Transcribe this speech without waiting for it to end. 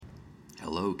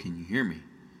Hello, can you hear me?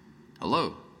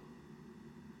 Hello?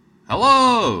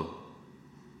 Hello?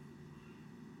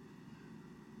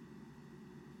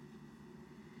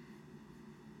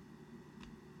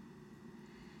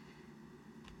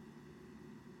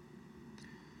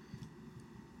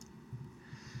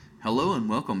 Hello and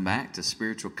welcome back to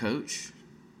Spiritual Coach.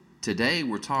 Today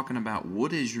we're talking about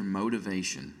what is your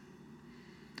motivation.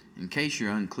 In case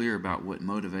you're unclear about what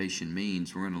motivation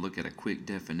means, we're going to look at a quick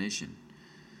definition.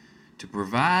 To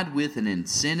provide with an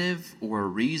incentive or a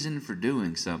reason for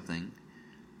doing something,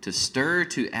 to stir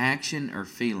to action or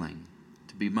feeling,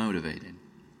 to be motivated.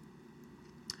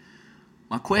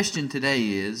 My question today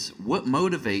is, what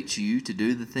motivates you to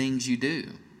do the things you do?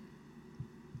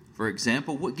 For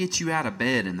example, what gets you out of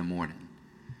bed in the morning?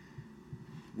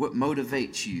 What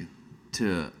motivates you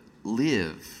to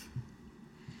live?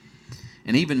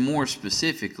 And even more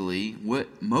specifically,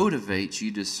 what motivates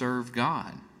you to serve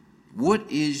God?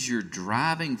 What is your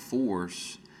driving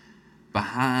force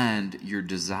behind your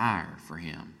desire for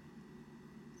Him?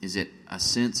 Is it a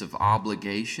sense of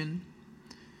obligation?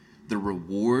 The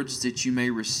rewards that you may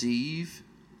receive?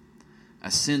 A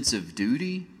sense of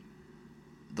duty?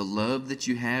 The love that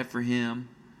you have for Him?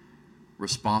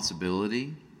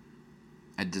 Responsibility?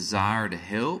 A desire to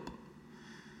help?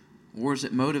 Or is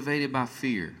it motivated by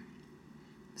fear?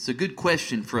 It's a good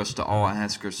question for us to all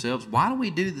ask ourselves. Why do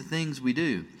we do the things we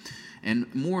do?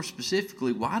 And more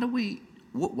specifically, why do we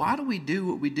do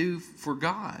what we do for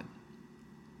God?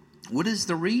 What is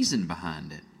the reason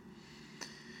behind it?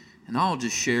 And I'll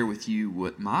just share with you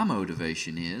what my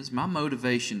motivation is. My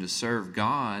motivation to serve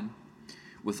God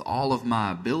with all of my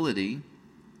ability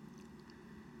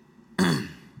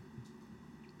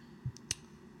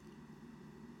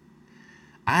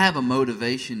I have a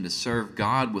motivation to serve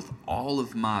God with all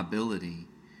of my ability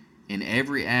in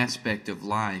every aspect of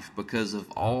life because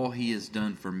of all He has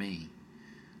done for me.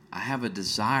 I have a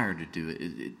desire to do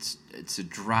it. It's a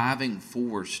driving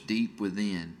force deep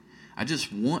within. I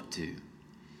just want to.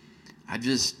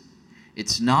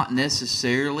 It's not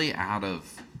necessarily out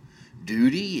of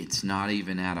duty. It's not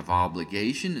even out of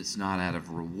obligation. It's not out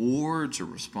of rewards or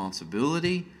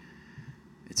responsibility.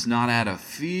 It's not out of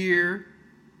fear.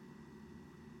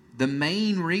 The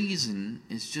main reason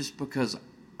is just because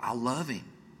I love Him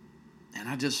and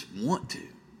I just want to.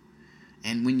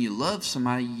 And when you love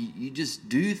somebody, you just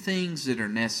do things that are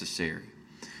necessary.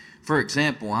 For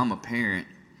example, I'm a parent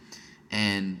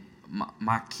and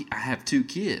I have 2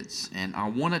 kids and I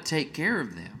want to take care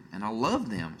of them and I love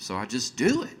them, so I just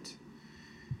do it.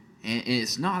 And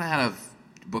it's not out of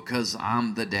because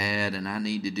I'm the dad and I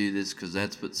need to do this because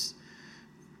that's what's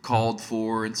called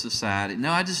for in society.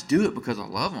 No, I just do it because I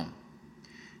love them.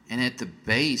 And at the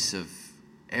base of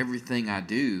everything I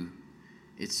do,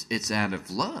 it's out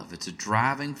of love. It's a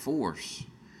driving force.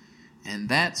 And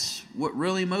that's what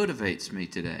really motivates me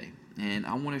today. And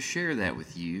I want to share that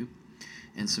with you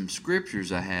and some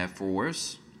scriptures I have for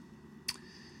us.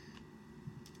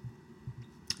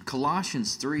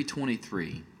 Colossians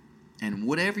 3:23. And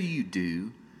whatever you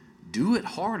do, do it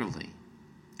heartily,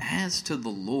 as to the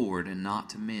Lord and not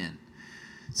to men.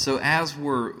 So as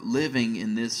we're living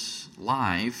in this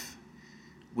life,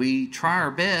 we try our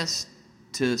best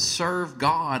to serve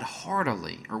God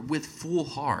heartily or with full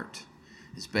heart,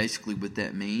 is basically what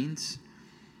that means.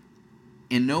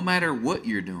 And no matter what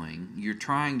you're doing, you're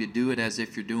trying to do it as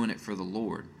if you're doing it for the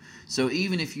Lord. So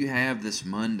even if you have this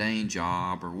mundane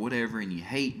job or whatever and you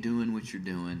hate doing what you're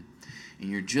doing and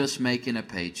you're just making a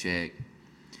paycheck,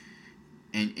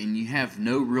 and you have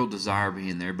no real desire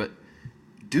being there, but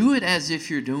do it as if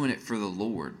you're doing it for the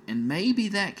Lord. And maybe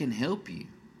that can help you.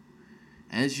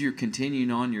 As you're continuing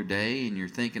on your day and you're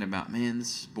thinking about, man,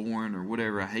 this is boring or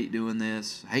whatever, I hate doing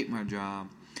this, I hate my job.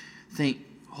 Think,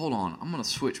 hold on, I'm going to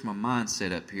switch my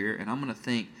mindset up here and I'm going to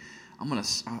think,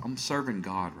 I'm serving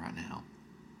God right now.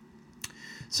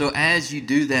 So as you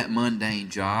do that mundane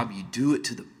job, you do it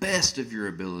to the best of your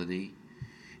ability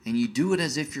and you do it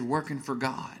as if you're working for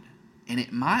God. And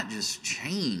it might just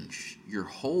change your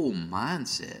whole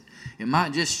mindset. It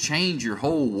might just change your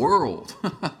whole world,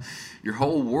 your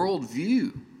whole world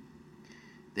view.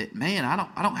 That, man,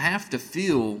 I don't have to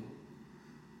feel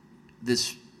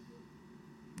this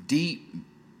deep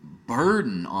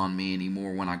burden on me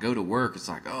anymore when I go to work. It's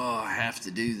like, oh, I have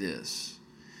to do this.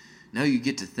 No, you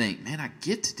get to think, man, I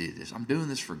get to do this. I'm doing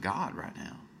this for God right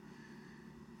now.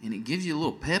 And it gives you a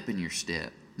little pep in your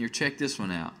step. Here, check this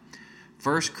one out.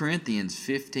 1 Corinthians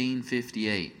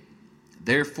 15:58.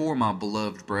 Therefore, my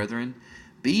beloved brethren,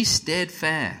 be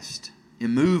steadfast,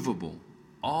 immovable,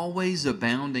 always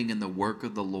abounding in the work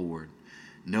of the Lord,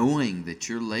 knowing that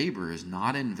your labor is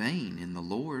not in vain in the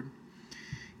Lord.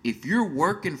 if you're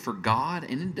working for God,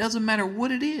 and it doesn't matter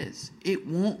what it is, it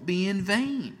won't be in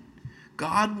vain.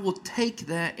 God will take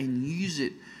that and use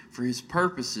it for His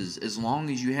purposes as long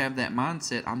as you have that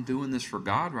mindset, I'm doing this for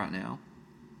God right now.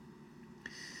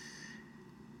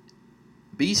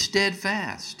 Be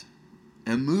steadfast,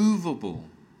 immovable,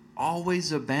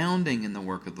 always abounding in the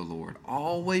work of the Lord,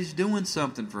 always doing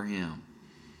something for Him.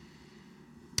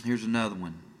 Here's another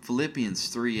one,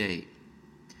 Philippians 3:8.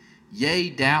 Yea,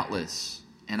 doubtless,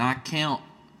 and I count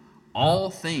all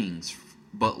things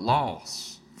but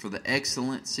loss for the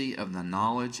excellency of the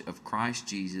knowledge of Christ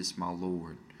Jesus my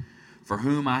Lord, for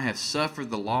whom I have suffered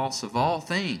the loss of all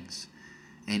things,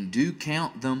 and do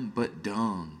count them but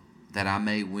dung, that I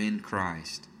may win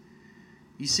Christ.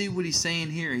 You see what he's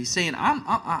saying here? He's saying,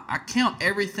 I count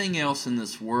everything else in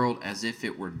this world as if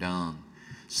it were dung,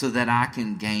 so that I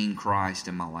can gain Christ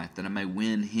in my life, that I may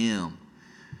win Him.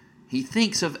 He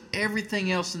thinks of everything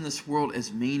else in this world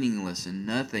as meaningless and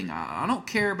nothing. I don't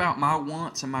care about my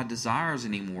wants and my desires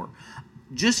anymore.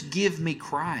 Just give me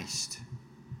Christ.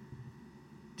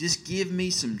 Just give me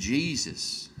some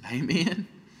Jesus. Amen?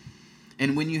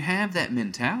 And when you have that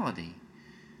mentality,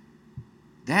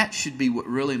 that should be what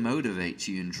really motivates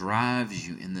you and drives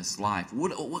you in this life.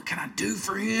 What can I do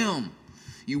for Him?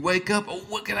 You wake up,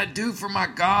 what can I do for my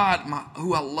God,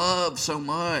 who I love so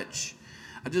much?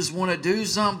 I just want to do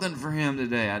something for Him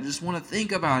today. I just want to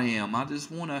think about Him. I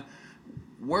just want to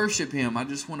worship Him. I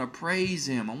just want to praise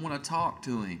Him. I want to talk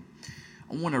to Him.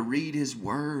 I want to read His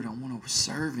Word. I want to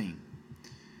serve Him.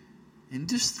 And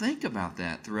just think about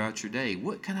that throughout your day.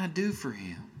 What can I do for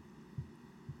Him?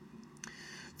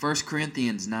 1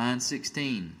 Corinthians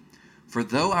 9:16. For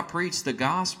though I preach the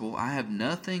gospel, I have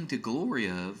nothing to glory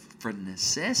of, for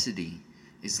necessity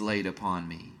is laid upon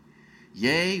me.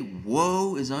 Yea,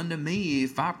 woe is unto me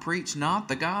if I preach not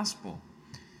the gospel.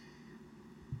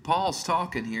 Paul's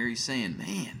talking here. He's saying,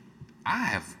 man, I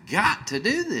have got to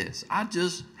do this. I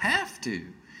just have to.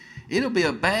 It'll be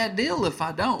a bad deal if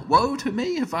I don't. Woe to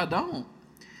me if I don't.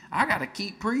 I got to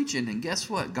keep preaching. And guess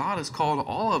what? God has called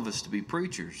all of us to be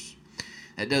preachers.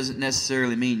 That doesn't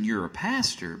necessarily mean you're a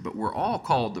pastor, but we're all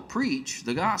called to preach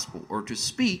the gospel or to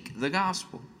speak the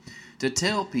gospel, to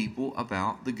tell people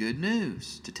about the good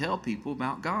news, to tell people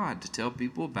about God, to tell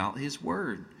people about His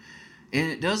Word. And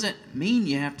it doesn't mean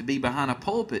you have to be behind a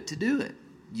pulpit to do it.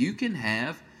 You can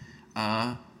have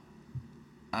a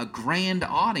grand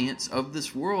audience of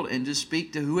this world and just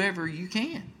speak to whoever you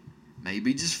can.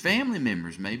 Maybe just family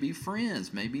members, maybe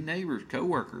friends, maybe neighbors,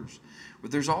 co-workers.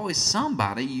 But there's always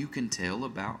somebody you can tell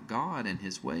about God and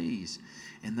His ways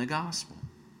and the gospel.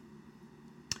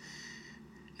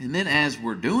 And then as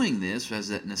we're doing this, as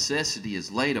that necessity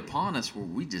is laid upon us where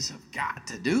we just have got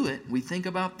to do it, we think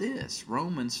about this.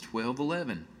 Romans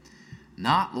 12:11.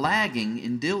 Not lagging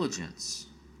in diligence,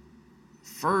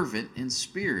 fervent in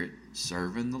spirit,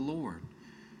 serving the Lord.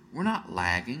 We're not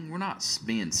lagging. We're not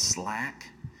being slack.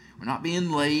 We're not being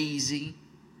lazy.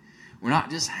 We're not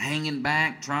just hanging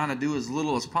back trying to do as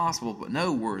little as possible. But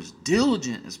no, we're as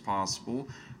diligent as possible,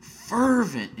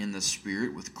 fervent in the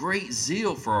Spirit, with great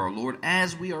zeal for our Lord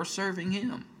as we are serving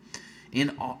Him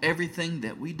in everything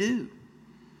that we do.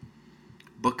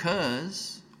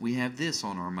 Because we have this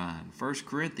on our mind. 1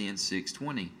 Corinthians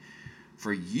 6:20.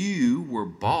 For you were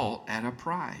bought at a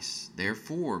price.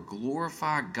 Therefore,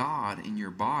 glorify God in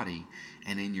your body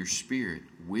and in your spirit,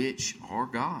 which are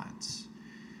God's.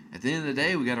 At the end of the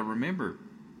day, we got to remember,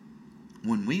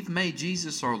 when we've made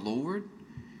Jesus our Lord,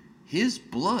 His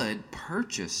blood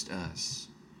purchased us.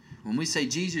 When we say,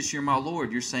 Jesus, you're my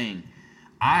Lord, you're saying,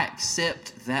 I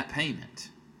accept that payment.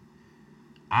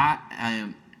 I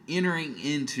am entering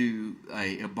into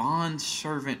a bond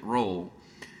servant role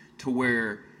to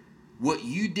where what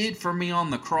you did for me on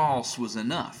the cross was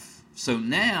enough. So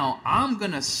now I'm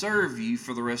going to serve you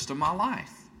for the rest of my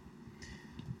life.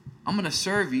 I'm going to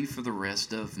serve you for the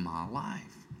rest of my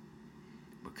life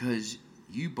because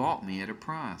you bought me at a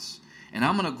price. And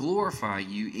I'm going to glorify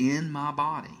you in my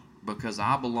body because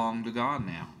I belong to God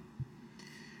now.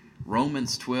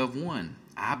 Romans 12:1.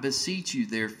 I beseech you,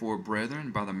 therefore,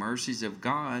 brethren, by the mercies of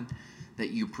God, that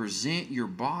you present your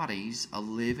bodies a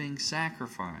living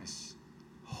sacrifice,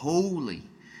 holy,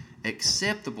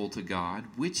 acceptable to God,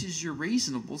 which is your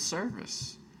reasonable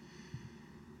service.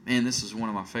 Man, this is one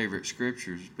of my favorite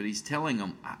scriptures, but he's telling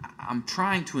them, I'm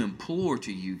trying to implore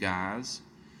to you guys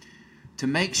to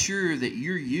make sure that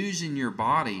you're using your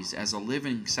bodies as a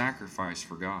living sacrifice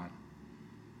for God.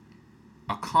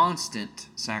 A constant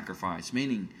sacrifice,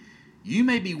 meaning you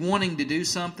may be wanting to do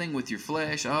something with your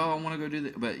flesh. Oh, I want to go do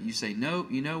that. But you say, no,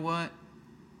 you know what?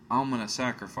 I'm going to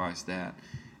sacrifice that,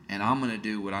 and I'm going to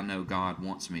do what I know God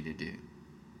wants me to do.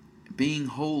 being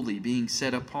holy, being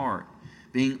set apart,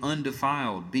 being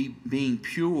undefiled, being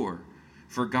pure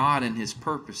for God and His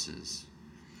purposes,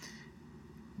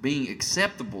 being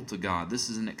acceptable to God. This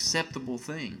is an acceptable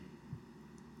thing.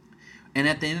 And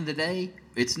at the end of the day,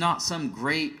 it's not some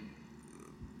great,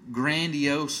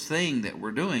 grandiose thing that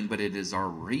we're doing, but it is our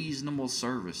reasonable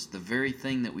service, the very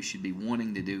thing that we should be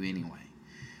wanting to do anyway.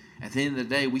 At the end of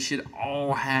the day, we should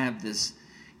all have this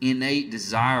innate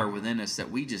desire within us that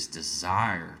we just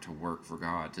desire to work for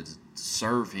God, to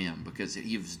serve Him, because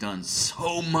He has done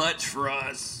so much for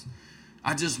us.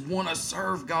 I just want to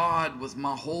serve God with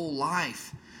my whole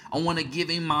life. I want to give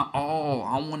Him my all.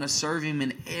 I want to serve Him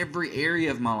in every area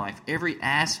of my life, every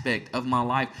aspect of my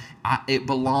life. It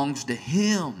belongs to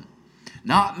Him,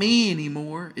 not me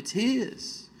anymore. It's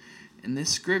His. And this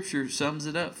scripture sums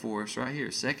it up for us right here,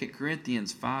 2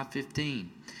 Corinthians 5:15.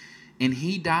 And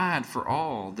He died for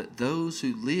all, that those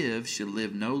who live should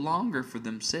live no longer for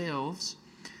themselves,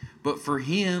 but for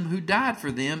Him who died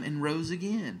for them and rose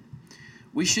again.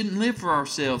 We shouldn't live for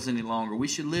ourselves any longer. We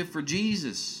should live for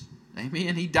Jesus.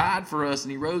 Amen. He died for us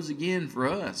and He rose again for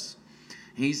us.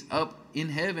 He's up in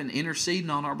heaven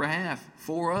interceding on our behalf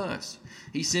for us.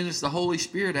 He sent us the Holy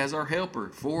Spirit as our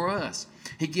helper for us.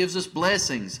 He gives us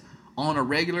blessings on a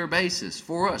regular basis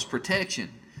for us, protection.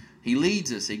 He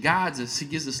leads us, He guides us, He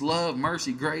gives us love,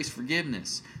 mercy, grace,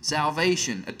 forgiveness,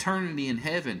 salvation, eternity in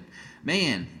heaven.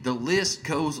 Man, the list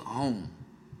goes on.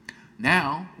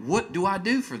 Now, what do I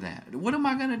do for that? What am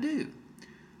I going to do?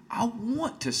 I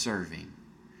want to serve Him.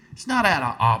 It's not out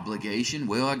of obligation.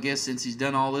 Well, I guess since He's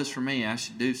done all this for me, I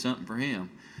should do something for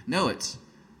Him. No, it's,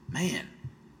 man,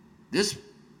 this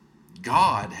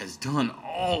God has done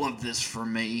all of this for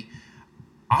me.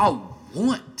 I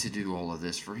want to do all of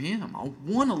this for Him. I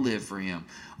want to live for Him.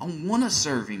 I want to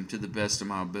serve Him to the best of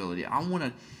my ability. I want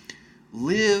to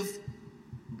live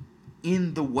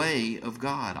in the way of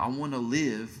God. I want to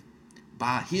live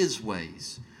by His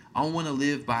ways. I want to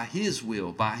live by His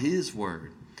will, by His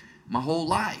word. My whole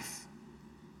life,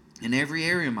 in every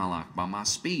area of my life, by my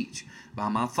speech, by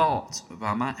my thoughts,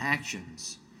 by my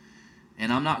actions.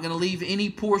 And I'm not going to leave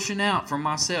any portion out for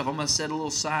myself. I'm going to set a little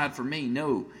aside for me.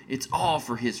 No, it's all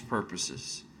for His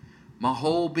purposes. My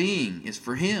whole being is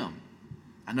for Him.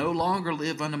 I no longer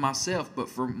live unto myself, but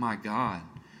for my God,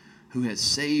 who has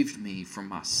saved me from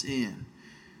my sin,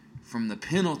 from the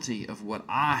penalty of what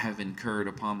I have incurred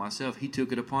upon myself. He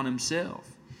took it upon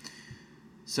Himself.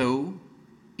 So,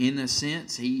 in a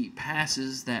sense, He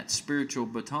passes that spiritual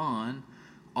baton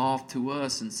off to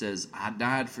us and says, I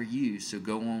died for you, so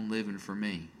go on living for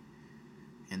me.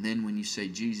 And then when you say,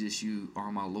 Jesus, you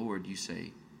are my Lord, you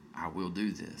say, I will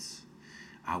do this.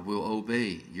 I will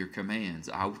obey your commands.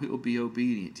 I will be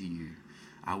obedient to you.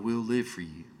 I will live for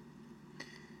you.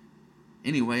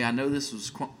 Anyway, I know this was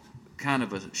kind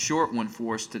of a short one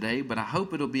for us today, but I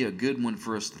hope it'll be a good one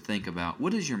for us to think about.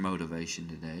 What is your motivation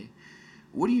today?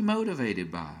 What are you motivated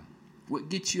by? What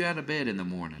gets you out of bed in the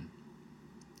morning?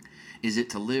 Is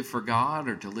it to live for God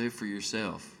or to live for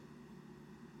yourself?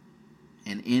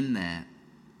 And in that,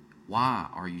 why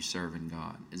are you serving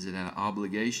God? Is it an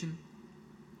obligation?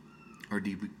 Or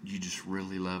do you just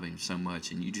really love Him so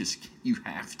much and you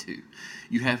have to?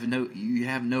 You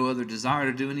have no other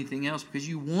desire to do anything else because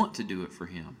you want to do it for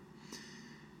Him.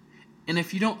 And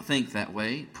if you don't think that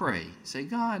way, pray. Say,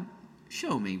 God,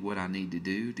 show me what I need to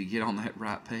do to get on that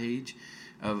right page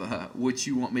of what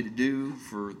you want me to do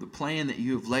for the plan that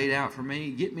you have laid out for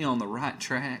me. Get me on the right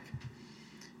track.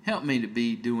 Help me to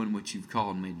be doing what you've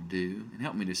called me to do, and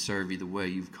help me to serve you the way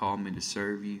you've called me to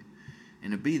serve you,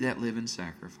 and to be that living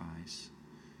sacrifice.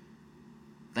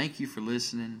 Thank you for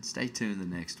listening. Stay tuned the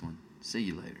next one. See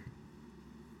you later.